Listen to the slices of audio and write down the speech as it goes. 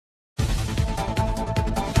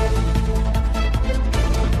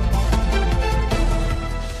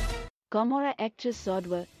Gomora actress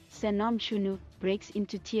Zodwa Sannah Mchunu breaks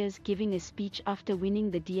into tears giving a speech after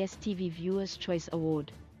winning the DSTV Viewers Choice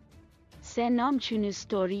Award. Sannah Mchunu's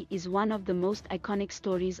story is one of the most iconic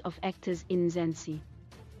stories of actors in Mzansi.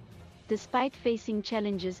 Despite facing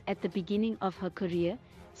challenges at the beginning of her career,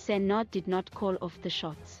 Sannah did not call off the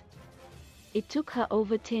shots. It took her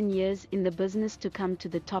over 10 years in the business to come to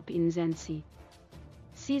the top in Mzansi.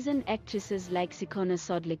 Seasoned actresses like Zikhona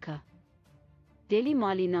Sodlaka, Deli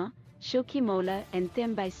Malinga, Shoki, Mmola and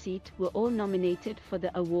Thembi Seete were all nominated for the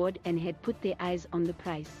award and had put their eyes on the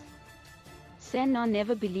prize. Sannah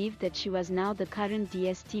never believed that she was now the current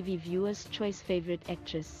DSTV Viewers Choice favorite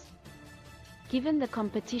actress. Given the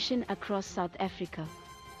competition across South Africa,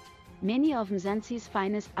 many of Mzansi's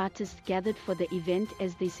finest artists gathered for the event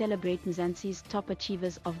as they celebrate Mzansi's top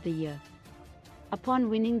achievers of the year. Upon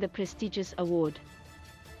winning the prestigious award,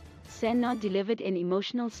 Sannah delivered an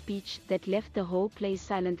emotional speech that left the whole place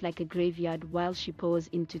silent like a graveyard while she pours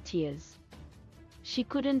into tears. She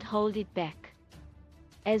couldn't hold it back.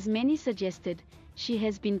 As many suggested, she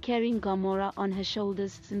has been carrying Gomora on her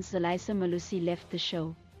shoulders since Zodwa Malusi left the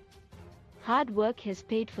show. Hard work has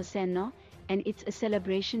paid for Sannah, and it's a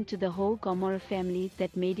celebration to the whole Gomora family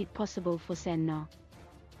that made it possible for Sannah.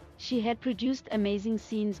 She had produced amazing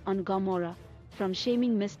scenes on Gomora, from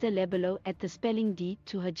shaming Mr. Lebelo at the spelling bee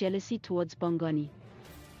to her jealousy towards Bongoni.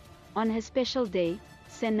 On her special day,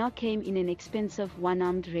 Sannah came in an expensive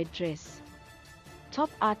one-armed red dress. Top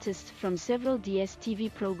artists from several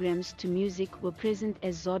DSTV programs to music were present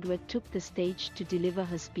as Zodwa took the stage to deliver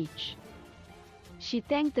her speech. She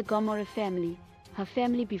thanked the Gomora family, her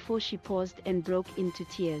family before she paused and broke into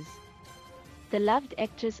tears. The loved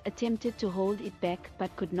actress attempted to hold it back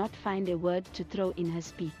but could not find a word to throw in her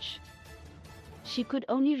speech. She could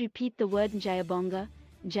only repeat the word Njayabonga,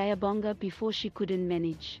 Njayabonga before she couldn't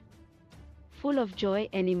manage. Full of joy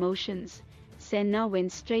and emotions, Sannah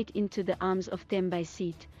went straight into the arms of Thembi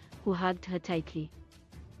Seete, who hugged her tightly.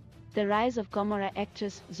 The rise of Gomora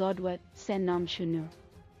actress Zodwa Sannah Mchunu.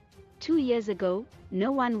 2 years ago,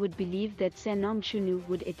 no one would believe that Sannah Mchunu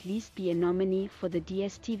would at least be a nominee for the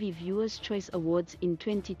DSTV Viewers Choice Awards in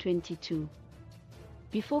 2022.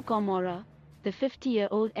 Before Gomora, the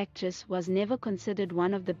 50-year-old actress was never considered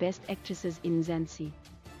one of the best actresses in Mzansi.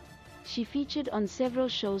 She featured on several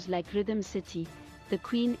shows like Rhythm City, The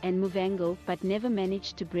Queen and Muvango but never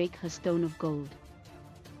managed to break her stone of gold.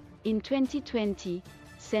 In 2020,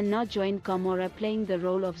 Sannah joined Gomora playing the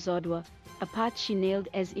role of Zodwa, a part she nailed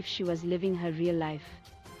as if she was living her real life.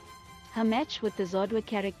 Her match with the Zodwa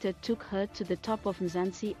character took her to the top of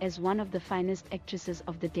Mzansi as one of the finest actresses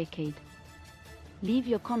of the decade. Leave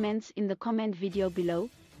your comments in the comment video below.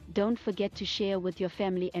 Don't forget to share with your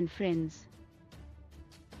family and friends.